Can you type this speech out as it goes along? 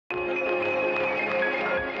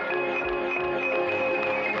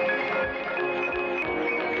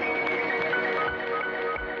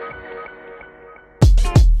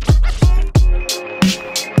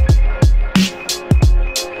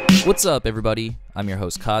What's up, everybody? I'm your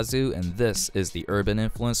host Kazu, and this is the Urban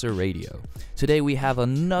Influencer Radio. Today we have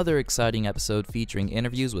another exciting episode featuring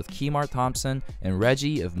interviews with Kemar Thompson and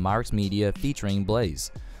Regi of Myrix Media featuring Bléz.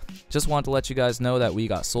 Just want to let you guys know that we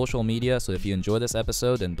got social media, so if you enjoy this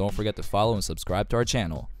episode, then don't forget to follow and subscribe to our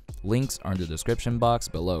channel. Links are in the description box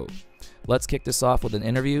below. Let's kick this off with an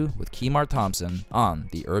interview with Kemar Thompson on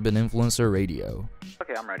the Urban Influencer Radio.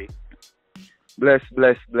 Okay, I'm ready.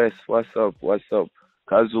 Bléz. What's up?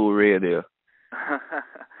 Kazu Radio.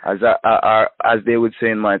 As they would say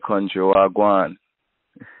in my country, Wagwan.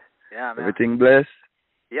 Yeah, man. Everything blessed?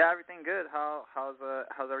 Yeah, everything good. How's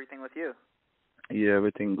everything with you? Yeah,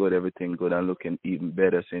 everything good, and looking even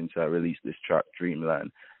better since I released this track,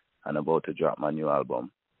 Dreamland, and about to drop my new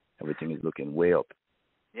album. Everything is looking way up.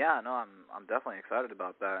 Yeah, no, I'm definitely excited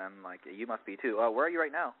about that, and like you must be too. Where are you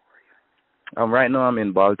right now? Right now I'm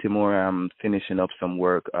in Baltimore. I'm finishing up some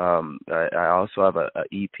work. I also have a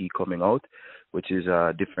EP coming out, which is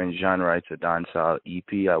a different genre. It's a dancehall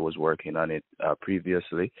EP. I was working on it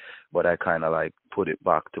previously, but I kind of like put it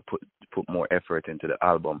back to put more effort into the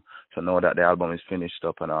album. So now that the album is finished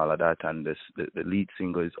up and all of that, and the lead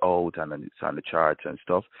single is out and it's on the charts and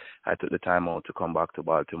stuff, I took the time out to come back to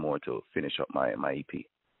Baltimore to finish up my EP.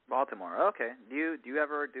 Baltimore, okay. Do you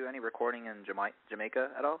ever do any recording in Jamaica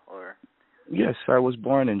at all, or? Yes, I was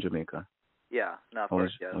born in Jamaica. Yeah, no, of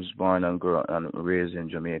course, yes. I was born and grew up and raised in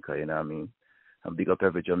Jamaica, you know what I mean? And big up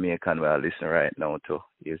every Jamaican where I listen right now too,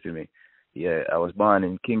 you see me? Yeah, I was born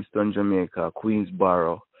in Kingston, Jamaica,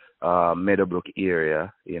 Queensboro, Meadowbrook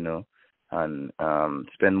area, you know, and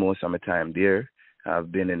spend most of my time there.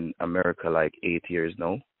 I've been in America like 8 years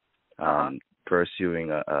now, pursuing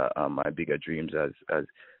my bigger dreams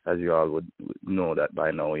as you all would know that by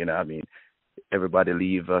now, you know what I mean? Everybody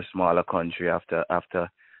leave a smaller country after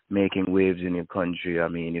making waves in your country. I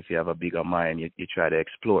mean, if you have a bigger mind, you try to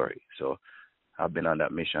explore it. So I've been on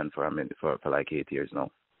that mission for like 8 years now.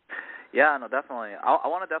 Yeah, no, definitely. I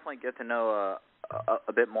want to definitely get to know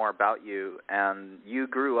a bit more about you. And you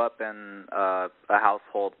grew up in a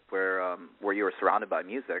household where you were surrounded by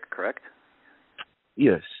music, correct?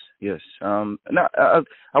 Yes. No,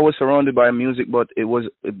 I was surrounded by music, but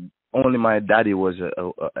only my daddy was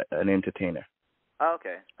an entertainer. Oh,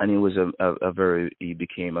 okay. And he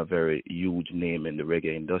became a very huge name in the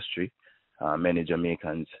reggae industry. Many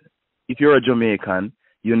Jamaicans, if you're a Jamaican,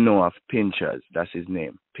 you know of Pinchers. That's his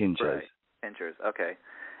name, Pinchers. Right. Pinchers, okay.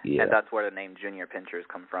 Yeah. And that's where the name Junior Pinchers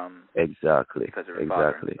come from. Exactly. Because of your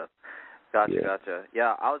father and stuff. Gotcha.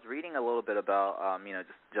 Yeah, I was reading a little bit about,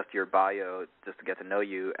 just your bio, just to get to know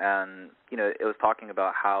you, and it was talking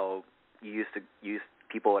about how you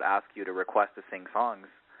people would ask you to request to sing songs,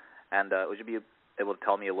 and would you be able to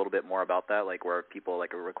tell me a little bit more about that, like where people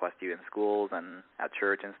like request you in schools and at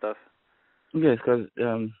church and stuff? Yes, because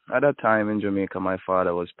at that time in Jamaica, my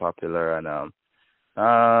father was popular, and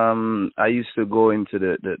I used to go into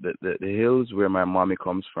the hills where my mommy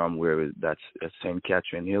comes from, that's St.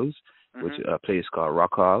 Catherine Hills, which is a place called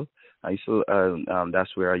Rock Hall. I used to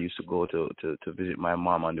that's where I used to go to visit my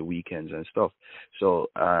mom on the weekends and stuff. So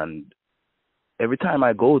and every time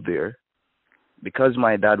I go there, because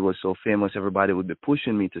my dad was so famous, everybody would be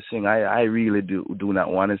pushing me to sing. I really do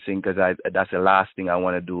not want to sing because that's the last thing I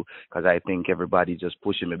want to do, because I think everybody just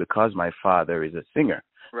pushing me because my father is a singer.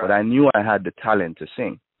 Right. But I knew I had the talent to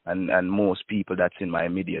sing, and most people that's in my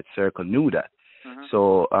immediate circle knew that.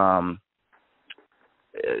 So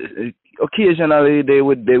occasionally they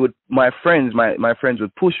would my friends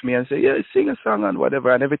would push me and say, yeah, sing a song and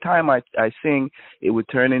whatever, and every time I sing, it would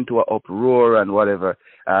turn into an uproar and whatever.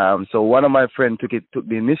 So one of my friends took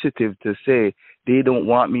the initiative to say they don't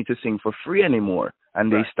want me to sing for free anymore,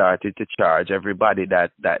 and they started to charge everybody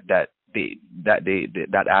that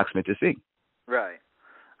asked me to sing. Right.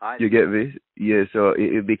 You get me? Yeah. So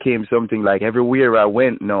it became something like everywhere I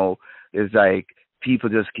went now, it's like people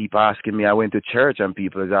just keep asking me. I went to church and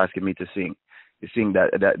people is asking me to sing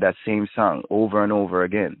that same song over and over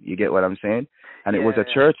again. You get what I'm saying? And it was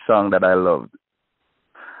a church song that I loved.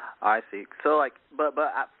 I see. So like, but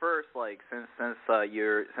at first, like, since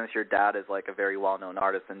your dad is like a very well-known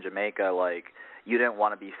artist in Jamaica, like, you didn't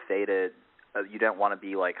want to be stated, you didn't want to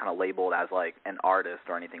be like kind of labeled as like an artist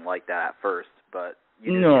or anything like that at first, but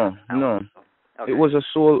you didn't. No. Okay. It was a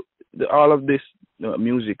soul. All of this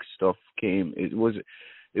music stuff came. It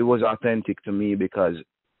was authentic to me because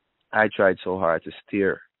I tried so hard to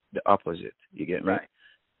steer the opposite. You get me? Right.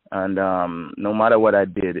 And no matter what I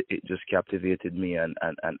did, it just captivated me and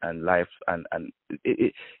life. And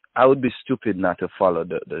I would be stupid not to follow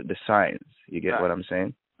the signs. You get what I'm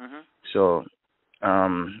saying? So,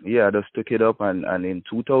 I just took it up. And in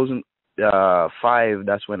 2000, 5,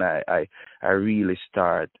 that's when I really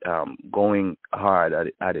start going hard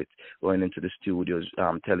at it, going into the studios,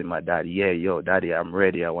 telling my daddy, yeah, yo, daddy, I'm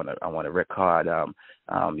ready. I wanna record.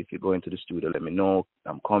 If you go into the studio, let me know.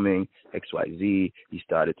 I'm coming. XYZ. He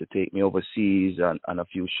started to take me overseas on a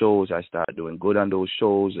few shows. I started doing good on those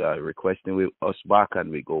shows, requesting us back,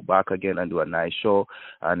 and we go back again and do a nice show,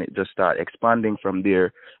 and it just started expanding from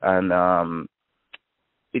there. And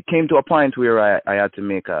it came to a point where I had to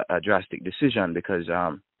make a drastic decision, because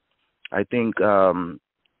I think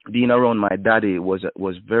being around my daddy was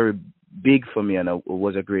very big for me, and it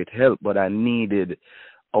was a great help. But I needed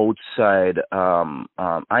outside.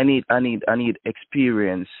 I need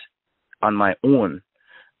experience on my own,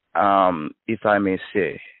 if I may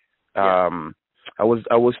say. I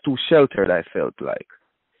was too sheltered. I felt like,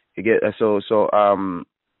 you get so.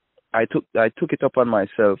 I took it upon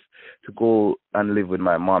myself to go and live with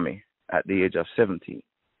my mommy at the age of 17.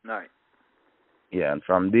 Right. Yeah, and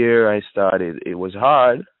from there I started. It was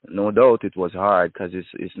hard, no doubt. It was hard, because it's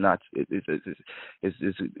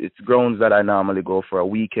grounds that I normally go for a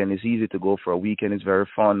weekend. It's easy to go for a weekend. It's very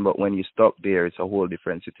fun, but when you stuck there, it's a whole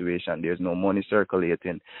different situation. There's no money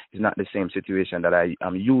circulating. It's not the same situation that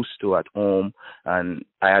I'm used to at home, and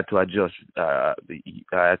I had to adjust. I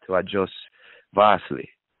had to adjust vastly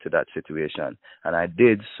to that situation, and I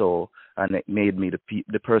did so, and it made me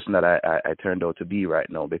the person that I turned out to be right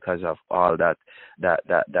now, because of all that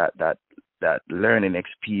learning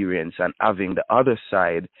experience and having the other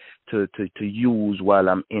side to use while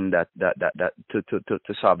I'm in that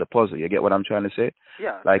to solve the puzzle. You get what I'm trying to say?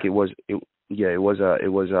 Yeah. Like it was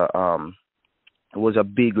a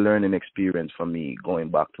big learning experience for me going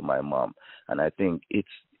back to my mom, and I think it's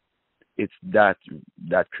that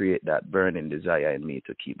create that burning desire in me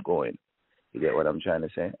to keep going. You get what I'm trying to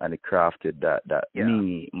say? And it crafted that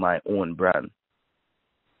me, my own brand.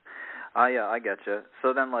 Yeah, I get you.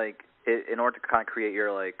 So then, like, in order to kind of create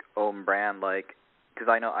your like own brand, like, because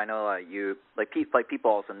I know you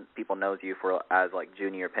people knows you for as like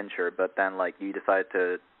Junior Pincher, but then like you decided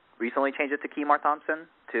to recently change it to Kemar Thompson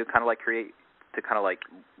to kind of like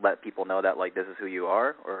let people know that like this is who you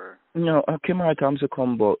are, or Kemar Thompson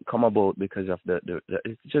come about because of the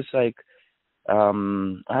it's just like I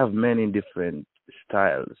have many different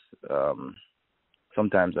styles.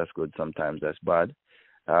 Sometimes that's good, sometimes that's bad.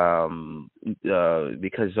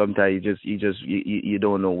 Because sometimes you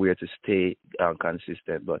don't know where to stay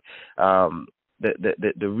consistent. But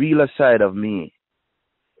the realer side of me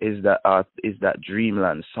is that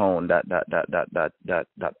Dreamland sound, that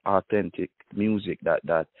authentic music,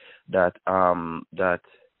 that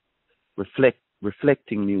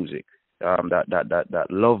reflecting music, that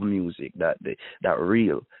love music, that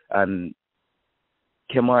real. And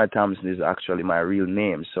Kemar Thompson is actually my real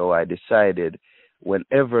name, so I decided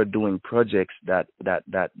whenever doing projects that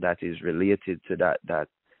is related to that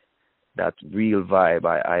real vibe,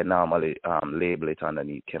 I normally label it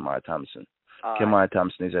underneath Kemar Thompson. Kemar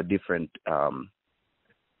Thompson is a different,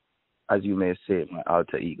 as you may say, my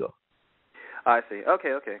alter ego. I see.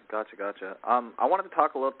 Okay, gotcha. I wanted to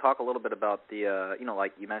talk a little bit about the,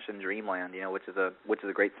 like you mentioned Dreamland, which is a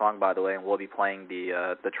great song, by the way, and we'll be playing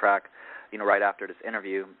the track, right after this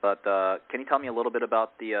interview. But can you tell me a little bit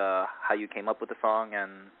about the how you came up with the song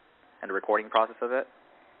and the recording process of it?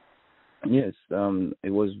 Yes,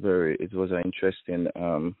 it was an interesting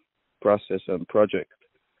process and project.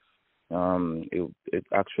 It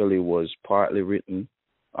actually was partly written,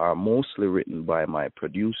 mostly written by my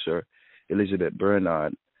producer, Elizabeth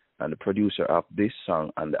Bernard, and the producer of this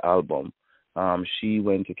song and the album. She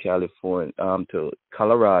went to to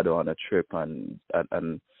Colorado on a trip and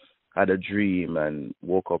had a dream and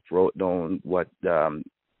woke up, wrote down what a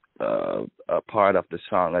part of the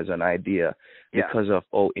song as an idea because of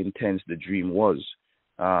how intense the dream was.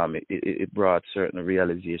 It brought certain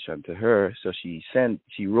realization to her, so she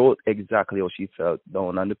wrote exactly how she felt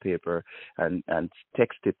down on the paper and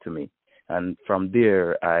texted to me. And from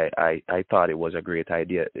there, I thought it was a great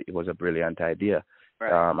idea. It was a brilliant idea,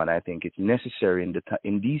 right. And I think it's necessary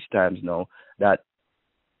in these times now that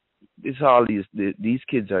these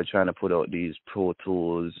kids are trying to put out these Pro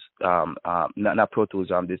Tools, not Pro Tools,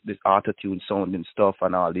 this auto-tune sound and stuff,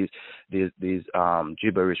 and all these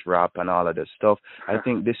gibberish rap and all of that stuff. I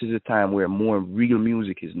think this is a time where more real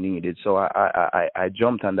music is needed. So I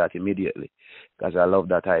jumped on that immediately because I love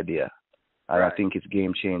that idea, and right. I think it's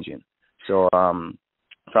game changing. So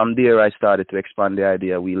from there, I started to expand the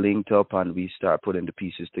idea. We linked up and we started putting the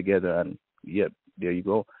pieces together, and there you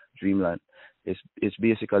go, Dreamland. It's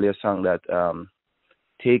basically a song that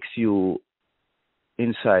takes you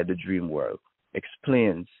inside the dream world,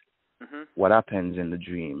 explains what happens in the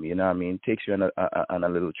dream. You know what I mean? Takes you on a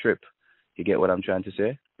little trip. You get what I'm trying to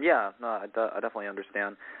say? Yeah, no, I definitely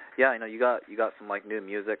understand. Yeah, you got some like new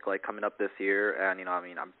music like coming up this year, and I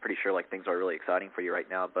mean, I'm pretty sure like things are really exciting for you right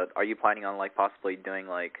now. But are you planning on like possibly doing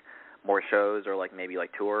like more shows or like maybe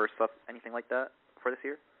like tour or stuff, anything like that for this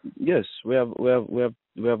year? Yes, we have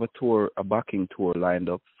a tour, a backing tour lined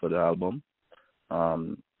up for the album.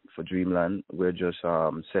 For Dreamland, we're just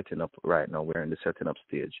setting up right now. We're in the setting up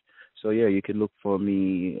stage. So yeah, you can look for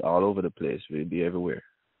me all over the place. We'll be everywhere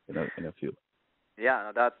in a few.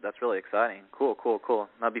 Yeah, no, that's really exciting. Cool.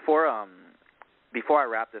 Now before I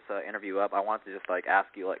wrap this interview up, I want to just like ask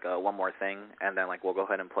you like one more thing, and then like we'll go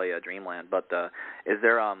ahead and play Dreamland. But is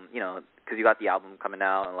there because you got the album coming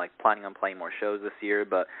out and like planning on playing more shows this year,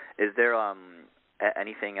 but is there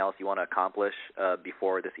anything else you want to accomplish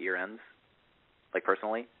before this year ends, like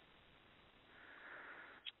personally?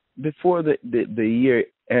 Before the year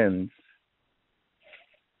ends,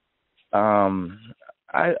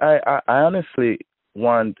 I honestly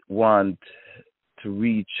want to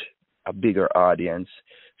reach a bigger audience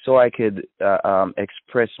so I could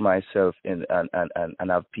express myself and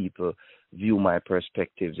have people view my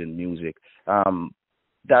perspectives in music.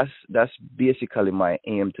 That's basically my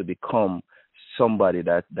aim, to become somebody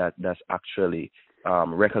that's actually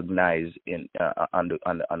recognized on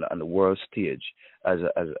the world stage as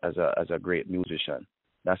a great musician.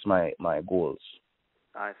 That's my goals.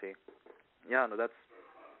 I see. Yeah, no, that's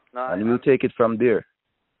no. And we'll take it from there.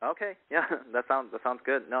 Okay, yeah, that sounds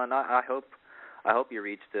good. No, I hope you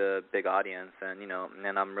reached a big audience, and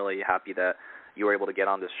I'm really happy that you were able to get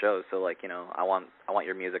on this show. So like, I want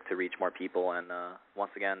your music to reach more people, and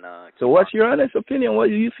once again. So what's your honest opinion? What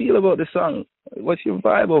do you feel about the song? What's your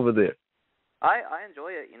vibe over there? I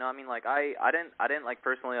enjoy it. I mean, like I didn't like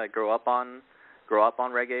personally like grow up on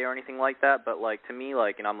reggae or anything like that, but like to me,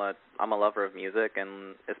 like I'm a lover of music,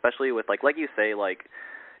 and especially with like you say, like,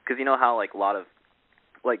 because you know how like a lot of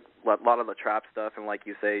the trap stuff and like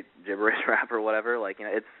you say gibberish rap or whatever, like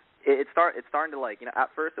it's starting to like at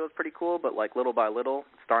first it was pretty cool, but like little by little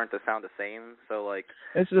it's starting to sound the same. So like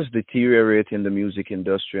it's just deteriorating the music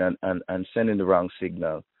industry and sending the wrong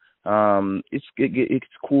signal. It's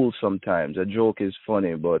cool sometimes. A joke is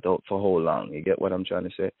funny, but for how long? You get what I'm trying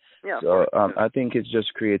to say? Yeah. So I think it's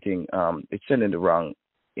just creating it's sending the wrong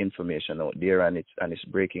information out there, and it's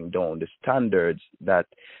breaking down the standards that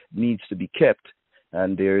needs to be kept,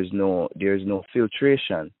 and there's no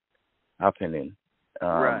filtration happening.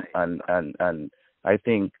 Right. And I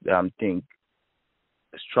think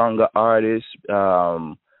stronger artists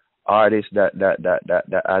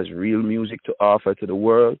that has real music to offer to the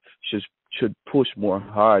world should push more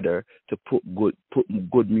harder to put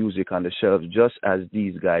good music on the shelves, just as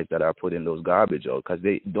these guys that are putting those garbage out, because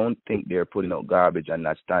they don't think they're putting out garbage and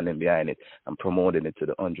not standing behind it and promoting it to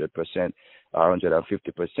the 100% or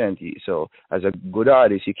 150%. So as a good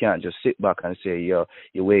artist, you can't just sit back and say you're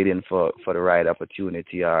waiting for the right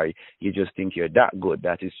opportunity, or you just think you're that good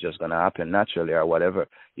that it's just gonna happen naturally or whatever.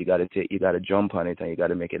 You gotta jump on it, and you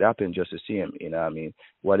gotta make it happen just to see him. You know what I mean?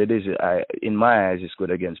 What it is, in my eyes, is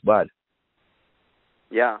good against bad.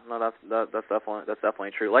 Yeah, no, that's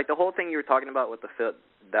definitely true. Like the whole thing you were talking about with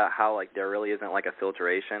that how like there really isn't like a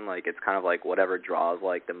filtration, like it's kind of like whatever draws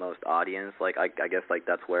like the most audience. Like I guess like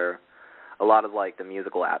that's where a lot of like the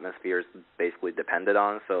musical atmosphere is basically depended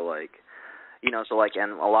on. So like, so like,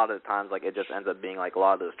 and a lot of the times like it just ends up being like a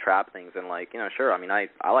lot of those trap things, and like sure, I mean I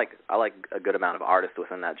like a good amount of artists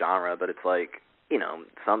within that genre, but it's like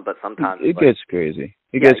sometimes it gets crazy.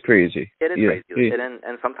 It gets crazy. It is crazy. Yeah.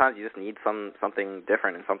 And sometimes you just need something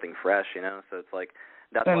different and something fresh, So it's like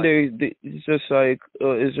that's. And it's just like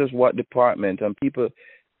it's just what department, and people.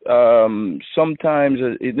 Sometimes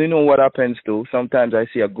what happens too. Sometimes I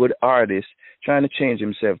see a good artist trying to change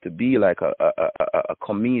himself to be like a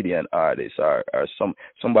comedian artist or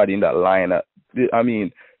somebody in that line. I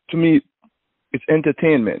mean, to me, it's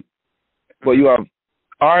entertainment, but you have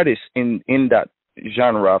artists in that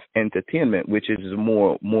genre of entertainment, which is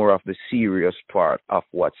more of the serious part of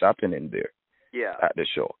what's happening there. Yeah. At the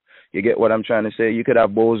show. You get what I'm trying to say? You could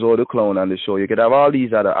have Bozo the Clown on the show. You could have all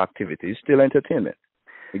these other activities. Still entertainment.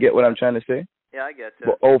 You get what I'm trying to say? Yeah, I get it.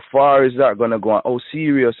 But how far is that going to go on? How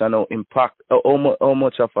serious and how impact, how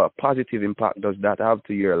much of a positive impact does that have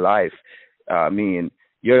to your life? I mean,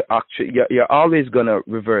 you're always going to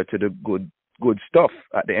revert to the good stuff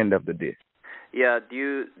at the end of the day. Yeah, do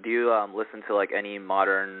you listen to like any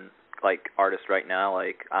modern like artists right now,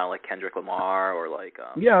 like like Kendrick Lamar or like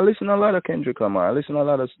Yeah, I listen to a lot of Kendrick Lamar. I listen to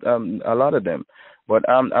a lot of them. But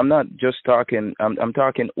I'm not just talking. I'm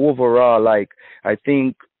talking overall. Like I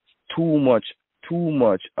think too much too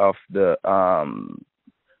much of the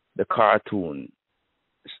cartoon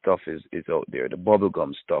stuff is out there, the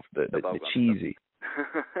bubblegum stuff, the cheesy.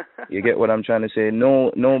 You get what I'm trying to say?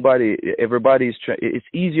 Everybody's it's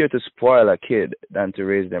easier to spoil a kid than to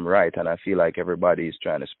raise them right, and I feel like everybody is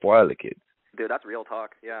trying to spoil the kids. Dude, that's real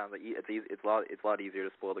talk. Yeah, it's easy, it's a lot easier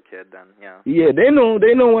to spoil the kid than Yeah, they know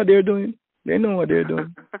what they're doing. They know what they're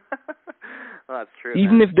doing. Well, that's true.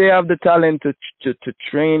 Even man. if they have the talent to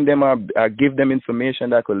train them or give them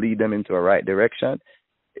information that could lead them into a right direction,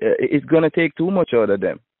 it's gonna take too much out of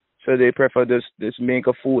them. So they prefer this make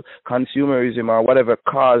a fool consumerism or whatever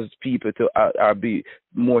caused people to be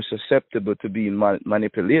more susceptible to being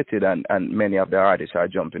manipulated, and many of the artists are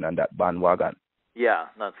jumping on that bandwagon. Yeah,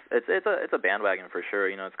 it's a bandwagon for sure.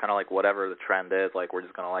 You know, it's kind of like whatever the trend is, like we're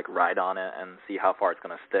just gonna like ride on it and see how far it's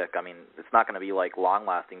gonna stick. I mean, it's not gonna be like long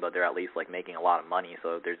lasting, but they're at least like making a lot of money,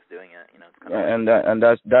 so they're just doing it. You know, it's kind of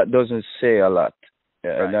that doesn't say a lot.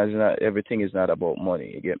 Yeah, right. And that's not, everything is not about money.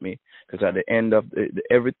 You get me? Because at the end of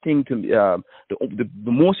everything, to the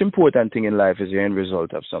most important thing in life is the end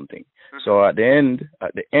result of something. Mm-hmm. So at the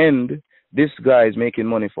end, this guy is making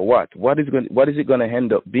money for what? What is it going to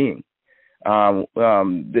end up being? It's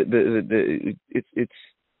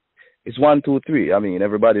 1, 2, 3. I mean,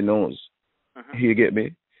 everybody knows. Mm-hmm. You get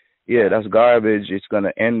me? Yeah, that's garbage. It's going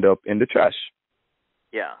to end up in the trash.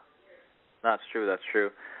 Yeah, that's true. That's true.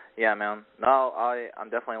 Yeah, man. No, I'm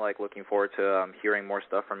definitely like looking forward to hearing more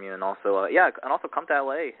stuff from you, and also come to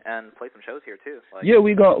LA and play some shows here too. Like, yeah,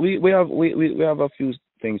 we have a few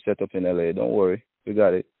things set up in LA. Don't worry, we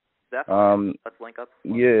got it. Definitely. Let's link up.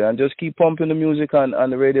 Yeah, and just keep pumping the music on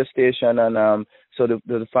the radio station, and so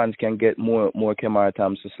the fans can get more Kemar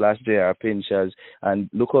Thompson / JR Pinchers, and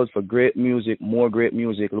look out for great music, more great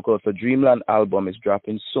music. Look out for Dreamland album. It's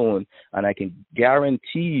dropping soon, and I can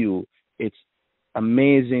guarantee you it's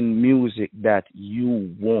amazing music that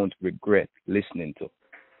you won't regret listening to.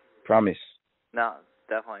 Promise. No,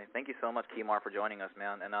 definitely. Thank you so much, Kemar, for joining us,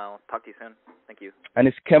 man, and I'll talk to you soon. Thank you. And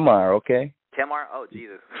it's Kemar, okay? Kemar? Oh,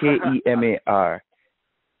 Jesus. Kemar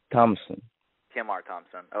Thompson. Kemar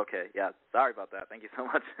Thompson. Okay, yeah. Sorry about that. Thank you so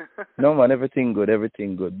much. No, man, everything good.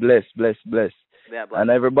 Bless. Yeah, bless. And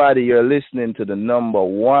everybody, you're listening to the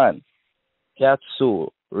 #1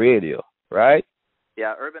 Kazu Radio, right?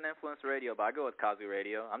 Yeah, Urban Influence Radio, but I go with Kazu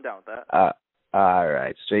Radio. I'm down with that. All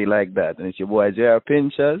right, straight like that. And it's your boy JR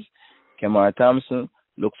Pinchers, Kemar Thompson.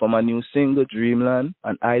 Look for my new single, Dreamland,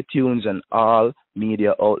 on iTunes and all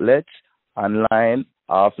media outlets, online,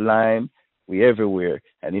 offline, we everywhere.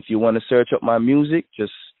 And if you want to search up my music,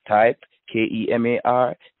 just type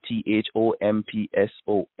KEMAR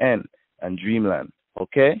THOMPSON and Dreamland.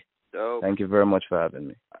 Okay? Dope. Thank you very much for having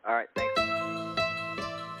me. All right, thanks.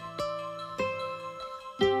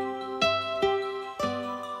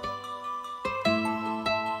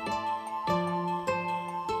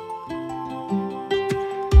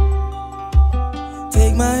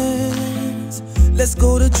 Take my hands, let's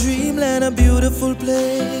go to Dreamland, a beautiful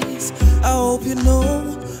place. I hope you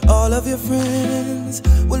know all of your friends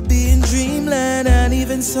will be in Dreamland, and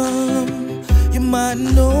even some you might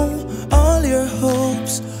know. All your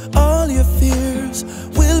hopes, all your fears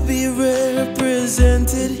will be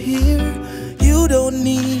represented here. You don't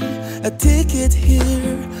need a ticket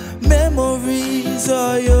here. Memories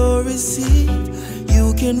are your receipt.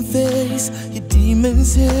 You can face your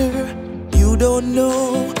demons here. You don't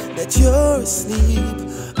know that you're asleep.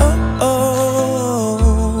 Oh, oh,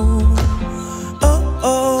 oh,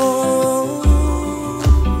 oh,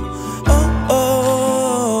 oh,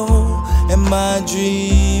 oh. Am I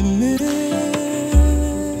dreaming?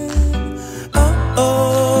 Oh,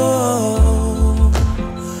 oh,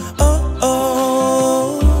 oh,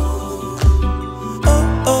 oh,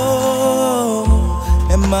 oh, oh.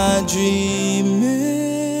 Am I dreaming?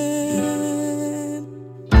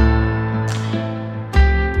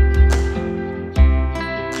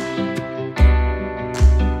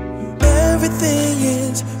 Everything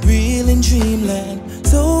is real in Dreamland,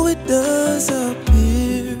 so it does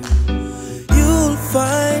appear. You'll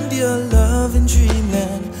find your love in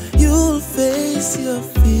Dreamland. You'll face your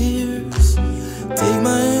fears. Take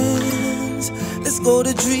my hands, let's go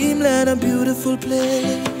to Dreamland, a beautiful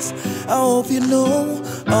place. I hope you know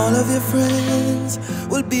all of your friends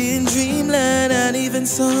will be in Dreamland, and even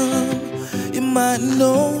some you might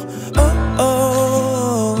know. Oh,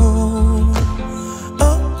 oh,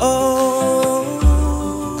 oh, oh,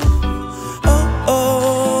 oh,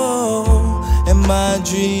 oh. Am I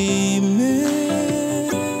dreaming?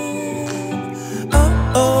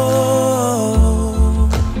 Oh, oh,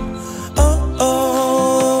 oh,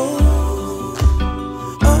 oh,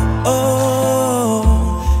 oh,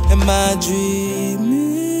 oh. Am I dreaming?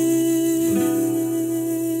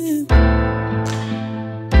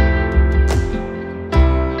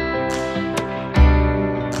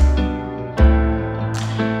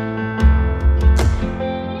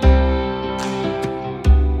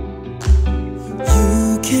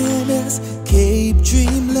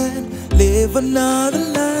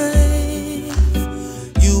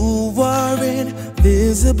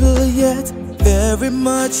 simple yet very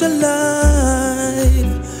much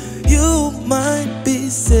alive. You might be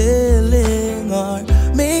sailing or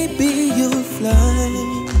maybe you'll fly.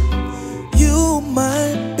 You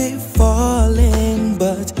might be falling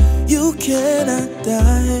but you cannot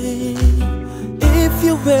die. If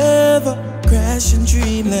you ever crash in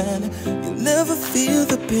Dreamland, you'll never feel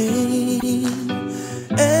the pain.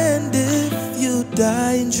 And if you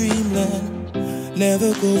die in Dreamland,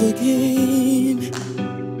 never go again.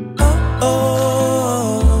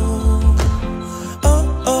 Oh, oh,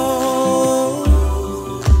 oh, oh,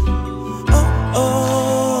 oh,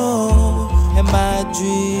 oh. Am I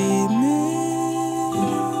dreaming?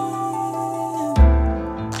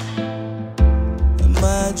 Am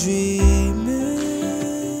I dreaming?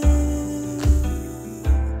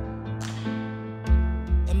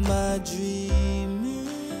 Am I dreaming?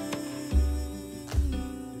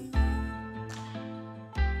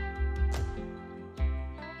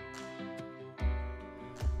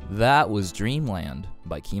 That was Dreamland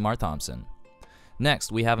by Kemar Thompson.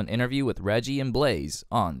 Next, we have an interview with Regi and Bléz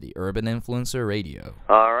on the Urban Influencer Radio.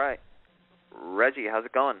 All right. Regi, how's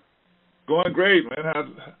it going? Going great,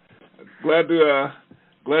 man. Glad to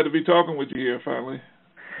be talking with you here finally.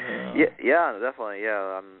 Yeah, definitely.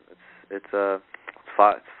 Yeah, it's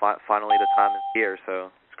finally the time is here,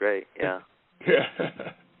 so it's great. Yeah. Yeah.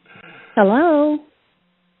 Hello.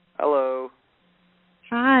 Hello.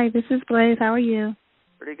 Hi, this is Bléz. How are you?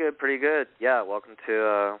 Pretty good. Yeah, welcome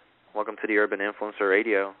to the Urban Influencer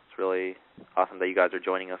Radio. It's really awesome that you guys are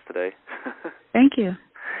joining us today. Thank you.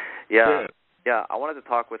 Yeah. I wanted to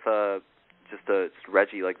talk with just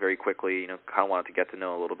Regi, like, very quickly. You know, kind of wanted to get to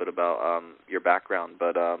know a little bit about your background.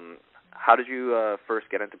 But how did you first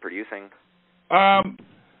get into producing? I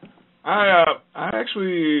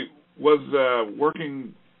actually was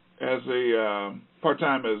working as a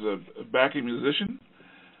part-time as a backing musician,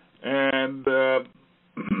 and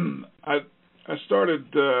I started,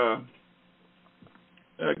 I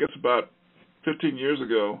guess about 15 years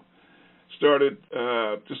ago, started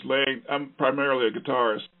just laying. I'm primarily a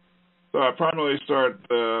guitarist, so I primarily started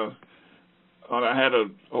I had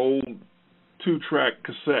an old 2-track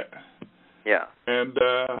cassette. Yeah. And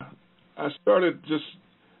I started just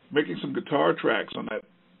making some guitar tracks on that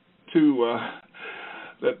two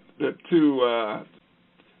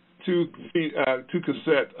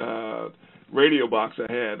cassette radio box I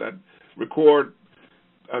had. I'd record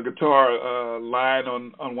a guitar line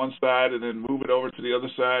on one side and then move it over to the other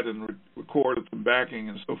side and record some backing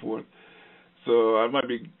and so forth. So I might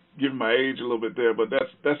be giving my age a little bit there, but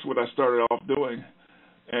that's what I started off doing,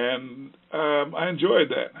 and I enjoyed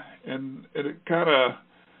that, and it kind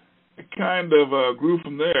of grew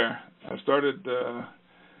from there. I started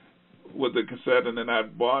with the cassette, and then I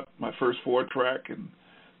bought my first 4-track and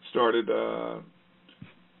started,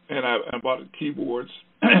 and I bought keyboards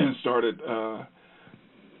and started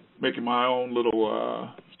making my own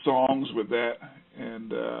little songs with that,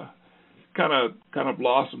 and kind of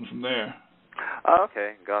blossomed from there. Oh,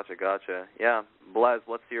 okay, gotcha. Yeah, Bléz,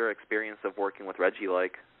 what's your experience of working with Regi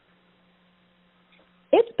like?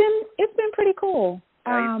 It's been pretty cool.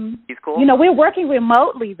 He's cool. You know, we're working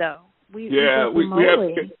remotely though. We haven't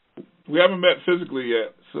met physically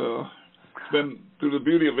yet, so it's been through the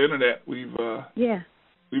beauty of internet. We've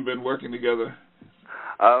been working together.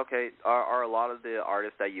 Okay. Are a lot of the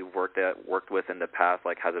artists that you've worked with in the past,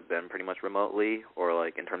 like, has it been pretty much remotely, or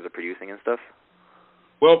like in terms of producing and stuff?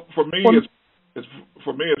 Well, for me, it's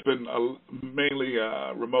been mainly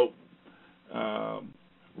remote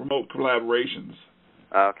collaborations.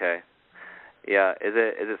 Okay. Yeah. Is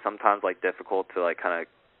it sometimes like difficult to like kind of,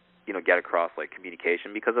 you know, get across like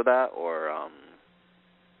communication because of that, or?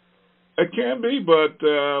 It can be, but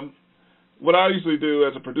what I usually do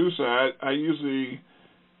as a producer, I usually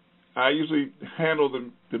handle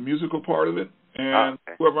the musical part of it, and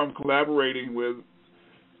whoever I'm collaborating with,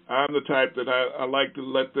 I'm the type that I like to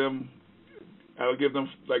let them. I'll give them,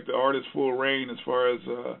 like, the artist full reign as far as,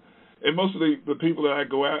 and most of the people that I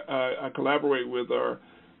collaborate with are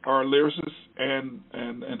lyricists and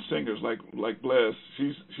singers like Bléz.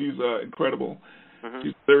 She's incredible. Mm-hmm.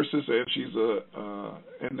 She's a lyricist, and she's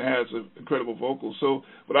and has an incredible vocal. So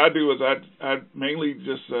what I do is I mainly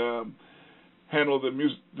just handle the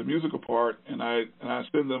musical part, and I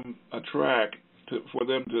send them a track for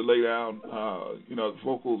them to lay down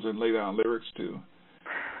vocals and lay down lyrics to.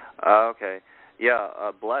 Okay.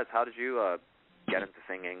 Yeah, Bléz, how did you get into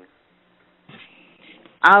singing?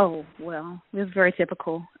 Oh, well, it was very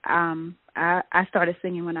typical. I started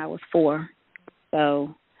singing when I was 4,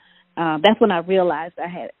 so that's when I realized I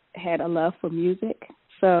had a love for music.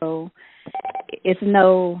 So it's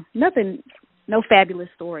nothing no fabulous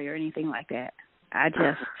story or anything like that. I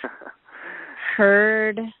just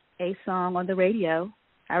heard a song on the radio.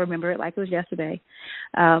 I remember it like it was yesterday.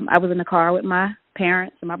 I was in the car with my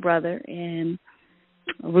parents and my brother, and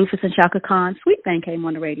Rufus and Chaka Khan's Sweet Thing came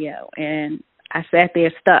on the radio, and I sat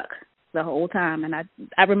there stuck the whole time. And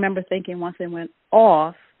I remember thinking once it went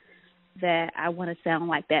off that I want to sound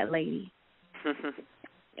like that lady.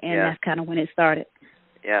 And that's kind of when it started.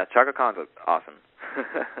 Yeah, Chaka Khan's awesome.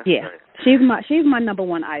 Yeah, she's my number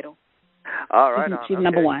one idol. All right, she's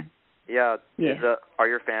number one. Yeah. Are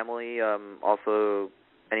your family also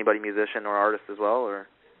anybody musician or artist as well, or?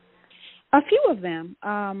 A few of them.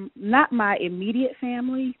 Not my immediate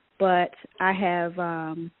family, but I have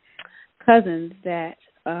cousins that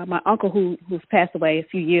my uncle who's passed away a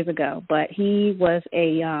few years ago, but he was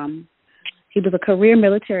a career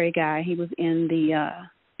military guy. He was in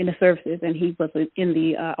the services, and he was in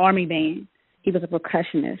the Army band. He was a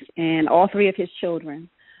percussionist, and all three of his children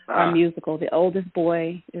are musical. The oldest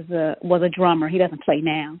boy was a drummer. He doesn't play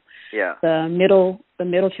now. Yeah. The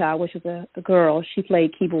middle child, which is a girl, she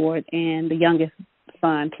played keyboard, and the youngest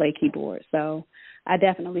son played keyboard. So I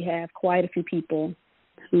definitely have quite a few people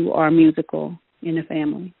who are musical in the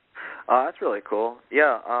family. That's really cool.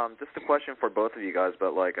 Yeah. Just a question for both of you guys,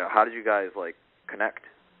 but how did you guys connect?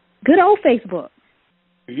 Good old Facebook.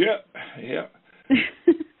 Yeah.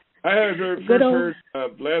 I had first heard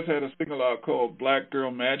Bléz had a single out called "Black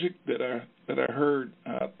Girl Magic" that I heard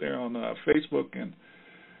out there on Facebook, and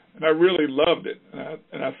I really loved it.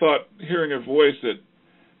 And I thought, hearing her voice,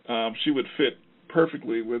 that she would fit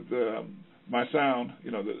perfectly with my sound.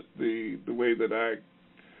 You know, the way that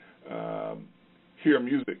I hear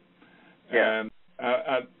music. Yeah.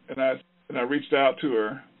 And I reached out to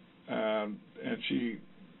her, and she,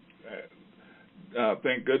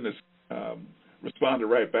 thank goodness, responded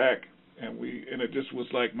right back, and it just was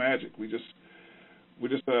like magic. We just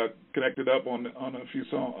connected up on a few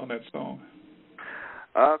on that song.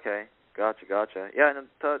 Okay, gotcha. Yeah, and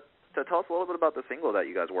to tell us a little bit about the single that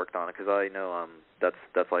you guys worked on, because I know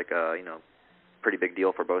that's like a pretty big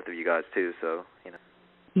deal for both of you guys too. So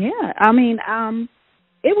Yeah, I mean,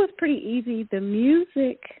 it was pretty easy. The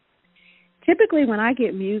music, typically when I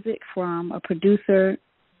get music from a producer,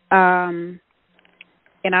 and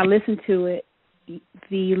I listen to it,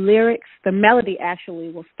 the lyrics, the melody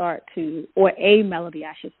actually will start to, or a melody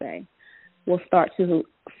I should say, will start to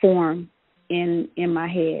form in my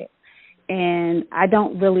head. And I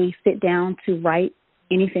don't really sit down to write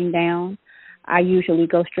anything down. I usually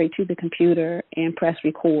go straight to the computer and press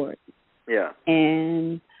record. Yeah.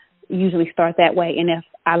 And usually start that way. And if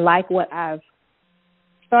I like what I've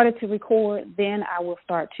started to record, then I will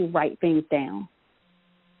start to write things down.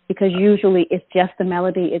 Because usually it's just the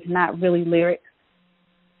melody, it's not really lyrics.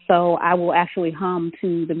 So I will actually hum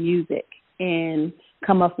to the music and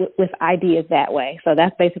come up with ideas that way. So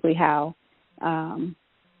that's basically how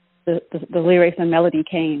the lyrics and melody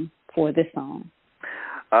came for this song.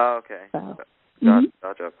 Oh, okay. So,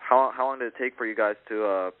 Gotcha. How long did it take for you guys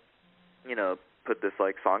to, put this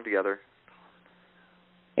song together?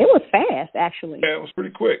 It was fast, actually. Yeah, it was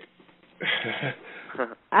pretty quick.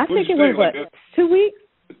 I think it was 2 weeks.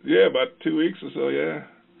 Yeah, about 2 weeks or so. Yeah.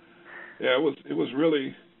 It was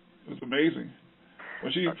amazing.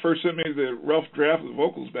 When she first sent me the rough draft of the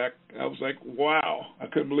vocals back, I was like, wow, I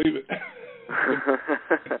couldn't believe it.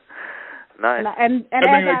 Nice. And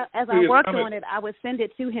as I worked on it, I would send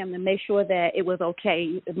it to him to make sure that it was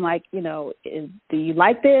okay. Like, do you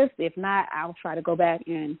like this? If not, I'll try to go back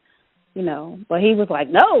and, But he was like,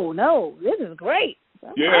 no, this is great.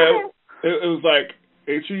 So, yeah, it was like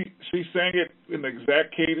she sang it in the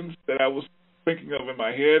exact cadence that I was thinking of in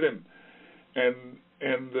my head, and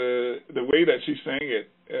the way that she sang it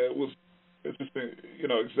it's just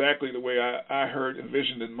exactly the way I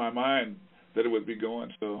envisioned in my mind that it would be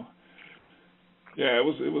going. So. Yeah, it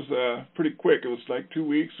was pretty quick. It was like 2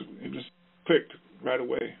 weeks. It just clicked right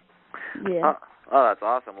away. Yeah. Oh, that's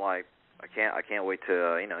awesome! I can't wait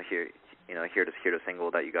to hear the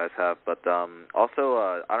single that you guys have. But also,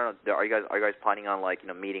 I don't know. Are you guys planning on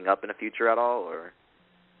meeting up in the future at all, or?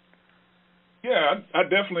 Yeah, I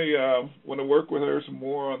definitely want to work with her some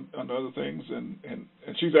more on other things, and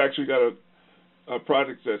she's actually got a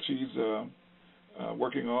project that she's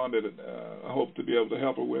working on that I hope to be able to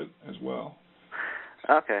help her with as well.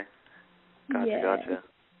 Okay. Gotcha. Yes. Gotcha.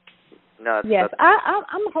 No, yes,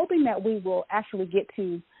 I'm hoping that we will actually get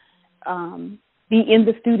to be in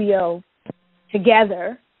the studio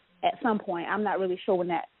together at some point. I'm not really sure when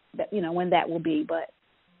that will be, but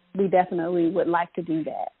we definitely would like to do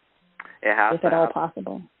that. It has if at all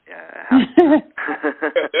possible. Yeah, it has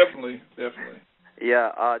to. Definitely.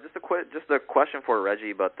 Yeah. Just a question for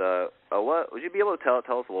Regi, but what would you be able to tell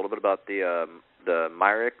us a little bit about the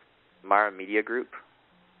Myrix Media Group?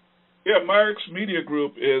 Yeah, Myrix Media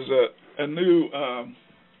Group is a new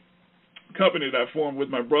company that I formed with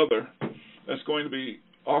my brother that's going to be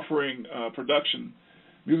offering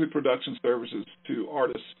music production services to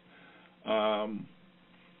artists.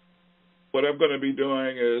 What I'm going to be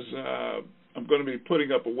doing is I'm going to be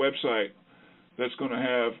putting up a website that's going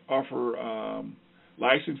to offer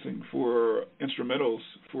licensing for instrumentals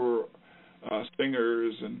for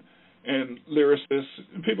singers and lyricists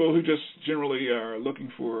and people who just generally are looking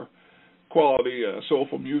for quality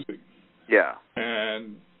soulful music. Yeah.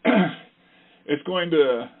 And it's going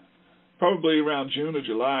to probably around June or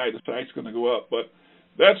July the site's going to go up, but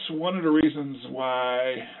that's one of the reasons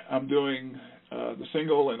why I'm doing the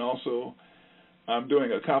single, and also I'm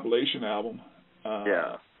doing a compilation album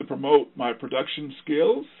to promote my production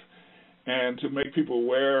skills and to make people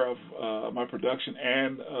aware of my production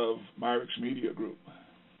and of Myrix Media Group.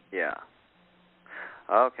 Yeah.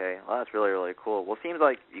 Okay, well, that's really, really cool. Well, it seems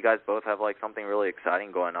like you guys both have like something really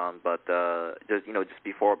exciting going on. But just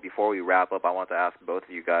before we wrap up, I want to ask both of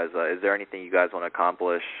you guys: is there anything you guys want to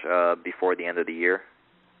accomplish before the end of the year?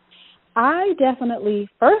 I definitely,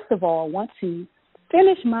 first of all, want to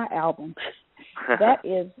finish my album. That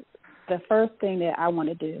is the first thing that I want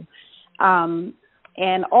to do.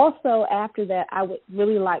 And also after that, I would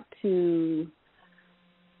really like to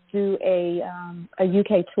do a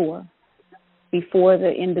UK tour before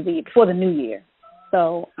the new year.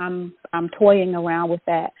 So I'm toying around with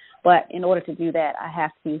that. But in order to do that, I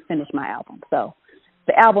have to finish my album. So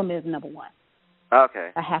the album is number one. Okay.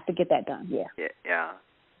 I have to get that done. Yeah. Yeah.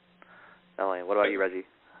 Ellie, what about you, Regi?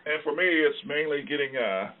 And for me, it's mainly getting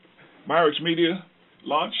Myrix Media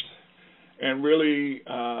launched and really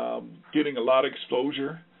getting a lot of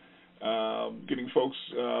exposure, getting folks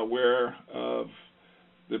aware of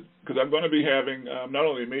because I'm going to be having not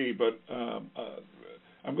only me, but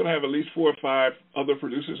I'm going to have at least 4 or 5 other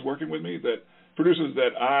producers working with me, producers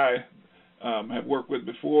that I have worked with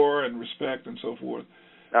before and respect and so forth.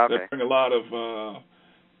 Okay. That bring a lot of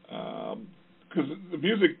because the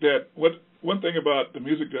music one thing about the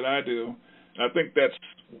music that I do, I think that's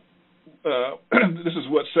this is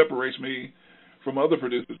what separates me from other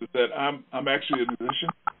producers, is that I'm actually a musician.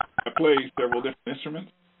 I play several different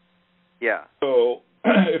instruments. Yeah. So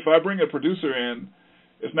if I bring a producer in,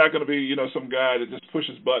 it's not going to be some guy that just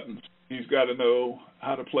pushes buttons. He's got to know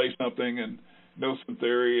how to play something and know some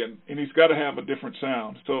theory, and he's got to have a different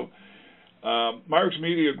sound. So Myrix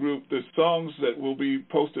Media Group, the songs that will be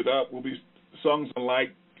posted up will be songs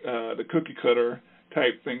unlike the cookie cutter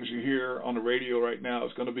type things you hear on the radio right now.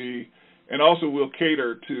 It's going to be, and also we'll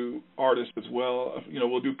cater to artists as well.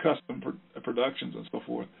 We'll do custom productions and so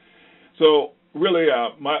forth. So really,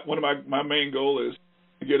 one of my main goal is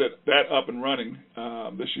to get that up and running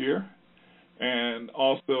this year, and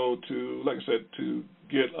also to, like I said, to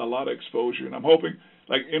get a lot of exposure. And I'm hoping,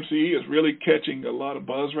 like MCE is really catching a lot of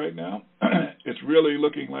buzz right now. It's really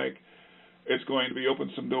looking like it's going to be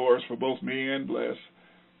open some doors for both me and Bléz,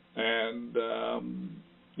 and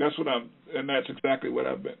that's exactly what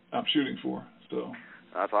I'm shooting for. So.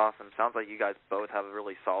 That's awesome. Sounds like you guys both have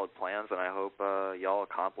really solid plans, and I hope y'all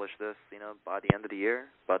accomplish this, by the end of the year.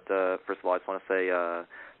 But first of all, I just want to say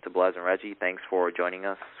to Bléz and Regi, thanks for joining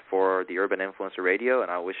us for the Urban Influencer Radio,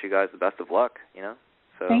 and I wish you guys the best of luck.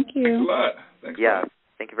 So thank you. Thanks a lot. Thanks a lot.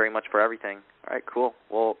 Thank you very much for everything. All right, cool.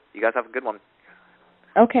 Well, you guys have a good one.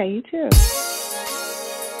 Okay, you too.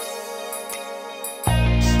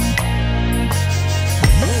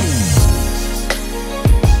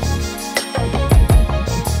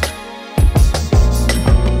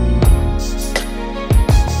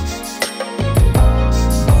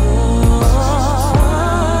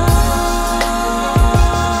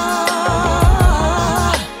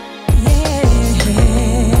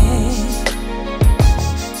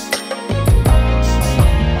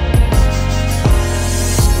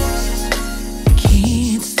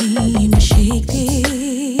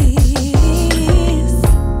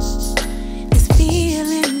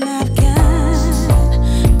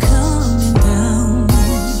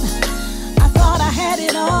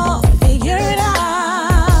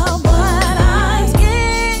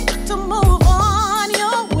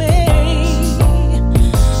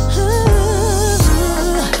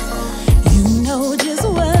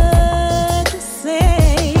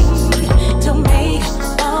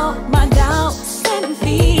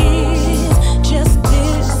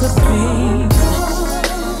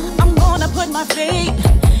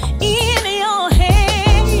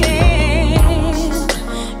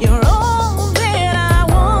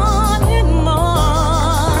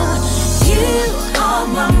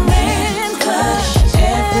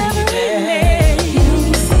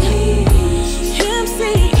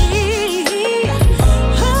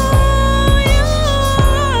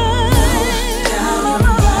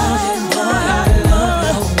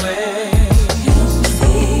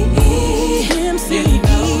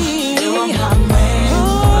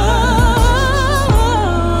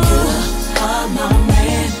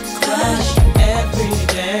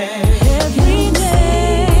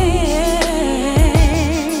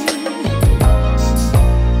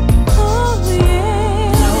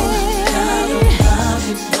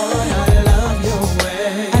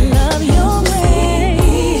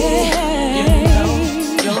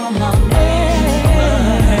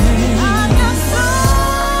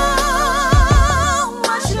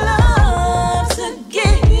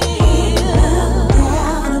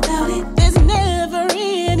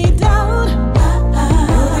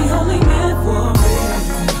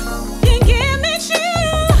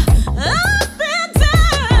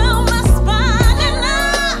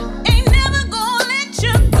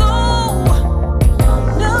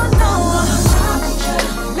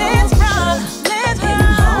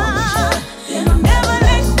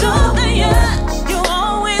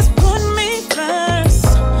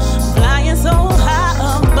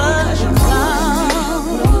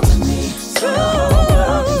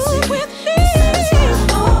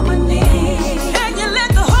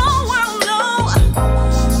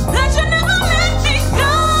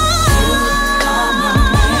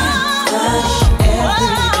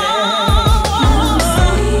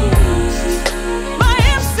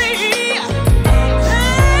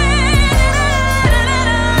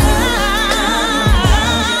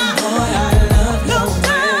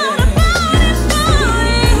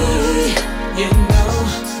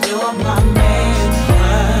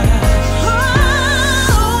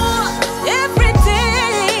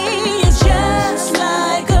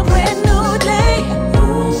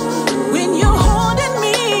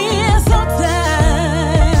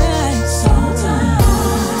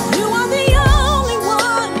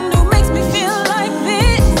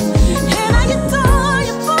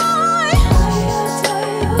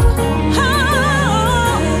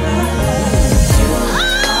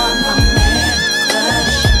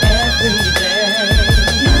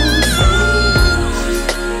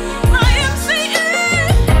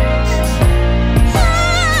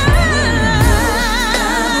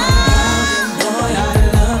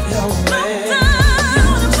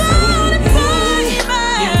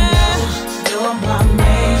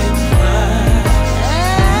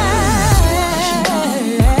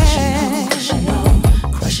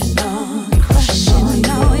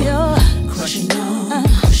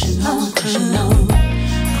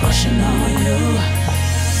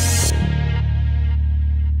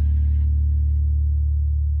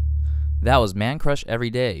 That was Man Crush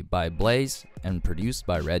Every Day by Bléz and produced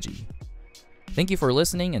by Regi. Thank you for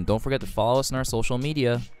listening, and don't forget to follow us on our social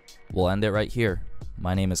media. We'll end it right here.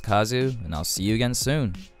 My name is Kazu, and I'll see you again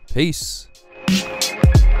soon. Peace.